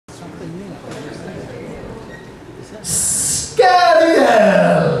Scariel!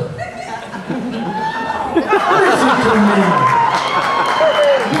 Listen to me.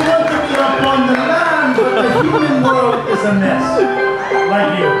 You want to be up on the land, but the human world is a mess.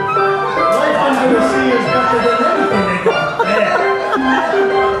 Like you. Life under the sea is better than anything they got there.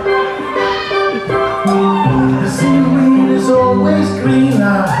 The seaweed is always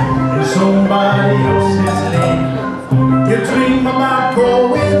greener in somebody else's lane. You dream about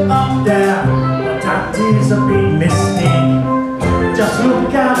going up there, but that is a big mistake. Just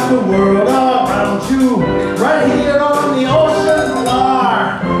look at the world around you, right here on the ocean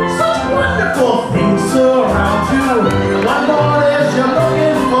floor. Such wonderful things surround you. What more is you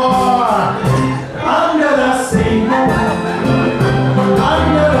looking for? Under the sea,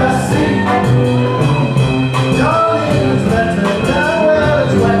 under the sea. Darling, it's better down where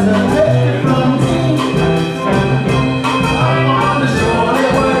it's wetter. Take it from me. I'm on the shore, they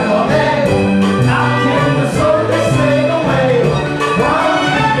work all day. Out in the sun, they sail away. While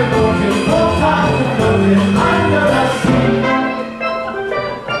we're floating, no time to floating under the sea.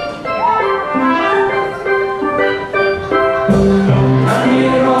 I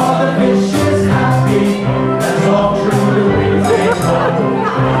hear all the fishes happy. That's all through the winds they come.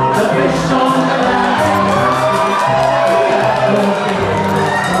 The fish on the land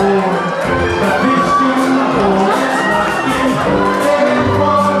the fish in the pool is knocking. Waiting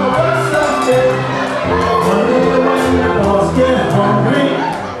for the worst of it. One day when the boys get hungry,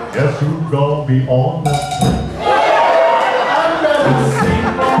 guess who's gonna be on the under the sea.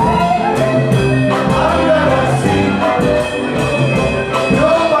 Under the sea.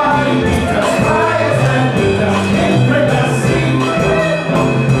 Nobody beats us, fires and beats us, can't break the sea.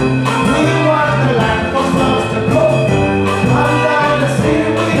 We want the land for us to go. Under the sea,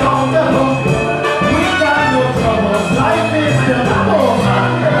 we on the hook. We got no troubles, life is the bubble.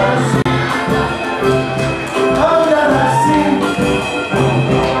 Under the sea. Under the sea.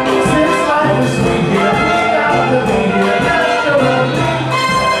 Since life is sweet here, we got to be here naturally.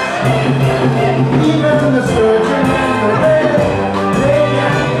 Even the surgeon and the red, they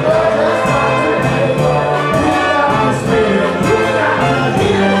can't put us out today. We got the spirit, we got the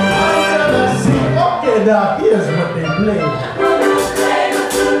heat. Under the sea. Okay, now here's what they play.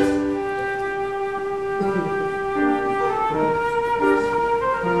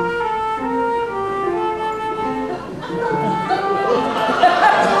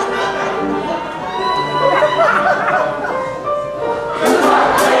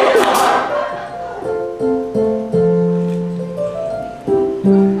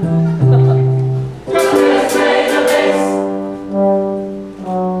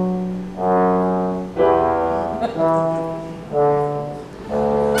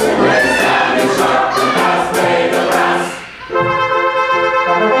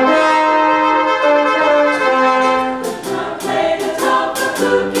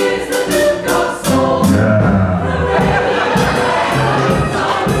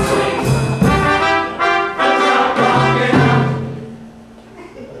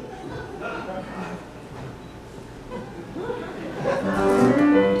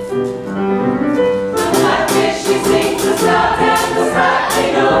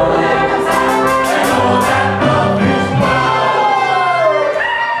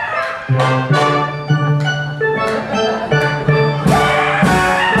 Thank you.